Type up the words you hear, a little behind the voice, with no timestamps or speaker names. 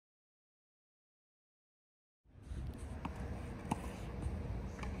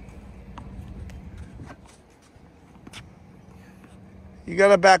You got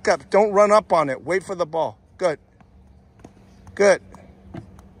to back up. Don't run up on it. Wait for the ball. Good. Good.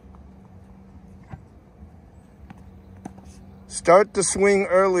 Start the swing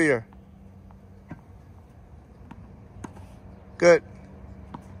earlier. Good.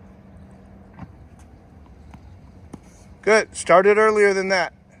 Good. Start it earlier than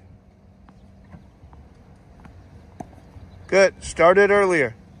that. Good. Start it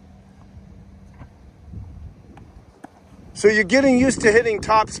earlier. So you're getting used to hitting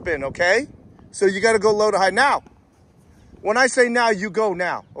topspin, okay? So you got to go low to high. Now, when I say now, you go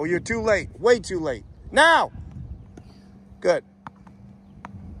now. Or you're too late. Way too late. Now. Good.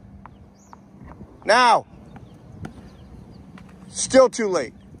 Now. Still too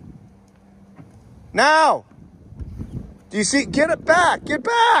late. Now. Do you see? Get it back. Get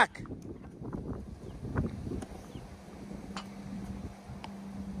back.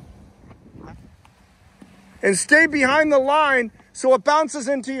 And stay behind the line so it bounces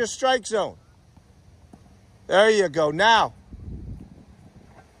into your strike zone. There you go. Now.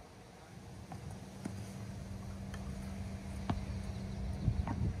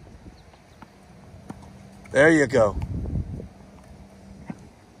 There you go.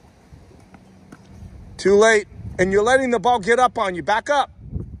 Too late. And you're letting the ball get up on you. Back up.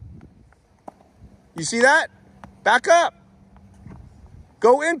 You see that? Back up.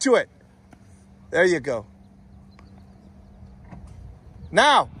 Go into it. There you go.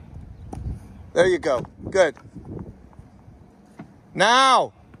 Now. There you go. Good.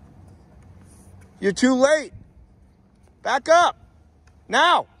 Now. You're too late. Back up.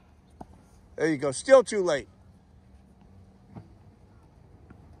 Now. There you go. Still too late.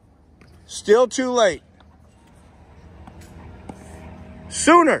 Still too late.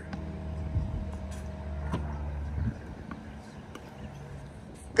 Sooner.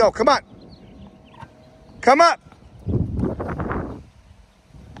 Go. Come on. Come up.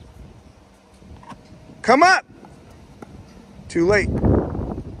 Come up. Too late.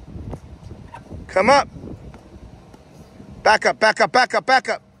 Come up. Back up, back up, back up, back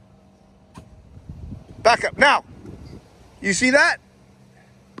up. Back up. Now, you see that?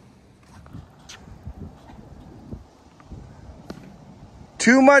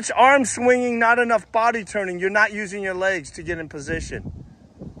 Too much arm swinging, not enough body turning. You're not using your legs to get in position.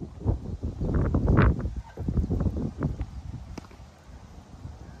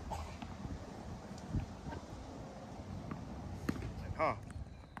 Huh.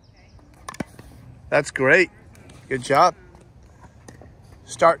 That's great. Good job.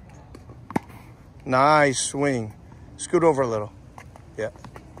 Start. Nice swing. Scoot over a little. Yeah.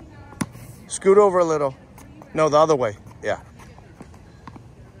 Scoot over a little. No, the other way. Yeah.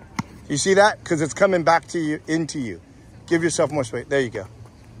 You see that? Because it's coming back to you, into you. Give yourself more space. There you go.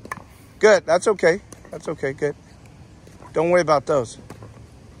 Good. That's okay. That's okay. Good. Don't worry about those.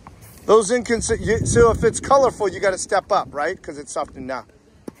 Those inconsistent. So if it's colorful, you got to step up, right? Because it's something now.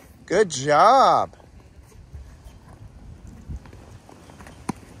 Good job.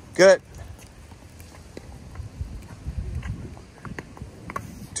 Good.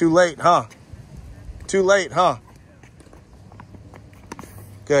 Too late, huh? Too late, huh?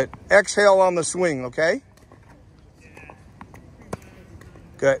 Good. Exhale on the swing, okay?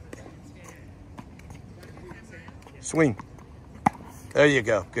 Good. Swing. There you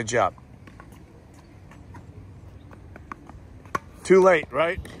go. Good job. Too late,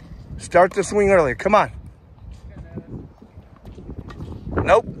 right? Start the swing earlier. Come on.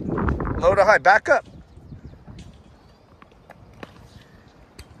 Nope. Low to high. Back up.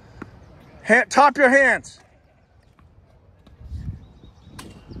 Top your hands.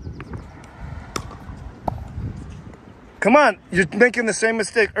 Come on. You're making the same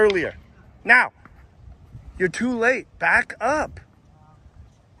mistake earlier. Now. You're too late. Back up.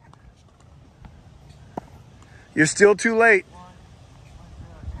 You're still too late.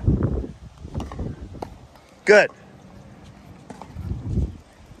 Good.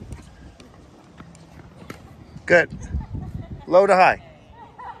 Good. Low to high.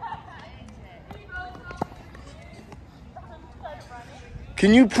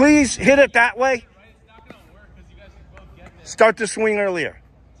 Can you please hit it that way? Start the swing earlier.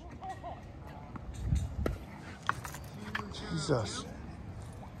 Jesus.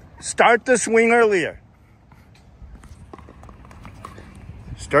 Start the swing earlier.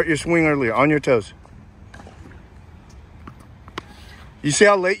 Start your swing earlier, on your toes. You see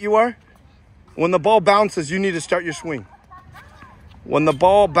how late you are? When the ball bounces, you need to start your swing. When the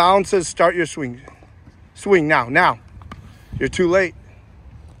ball bounces, start your swing. Swing now, now. You're too late.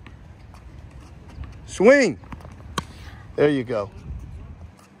 Swing. There you go.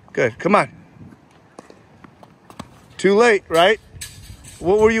 Good, come on. Too late, right?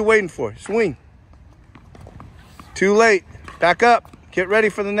 What were you waiting for? Swing. Too late. Back up. Get ready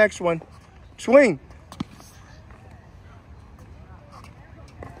for the next one. Swing.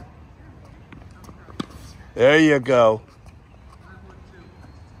 There you go.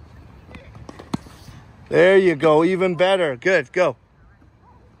 There you go. Even better. Good. Go.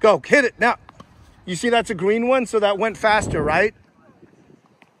 Go. Hit it. Now, you see that's a green one, so that went faster, right?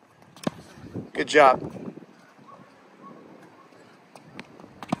 Good job.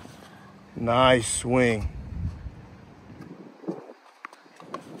 Nice swing.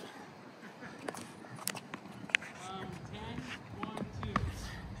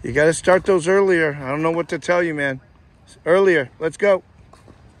 You got to start those earlier. I don't know what to tell you, man. Earlier. Let's go.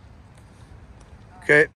 Okay.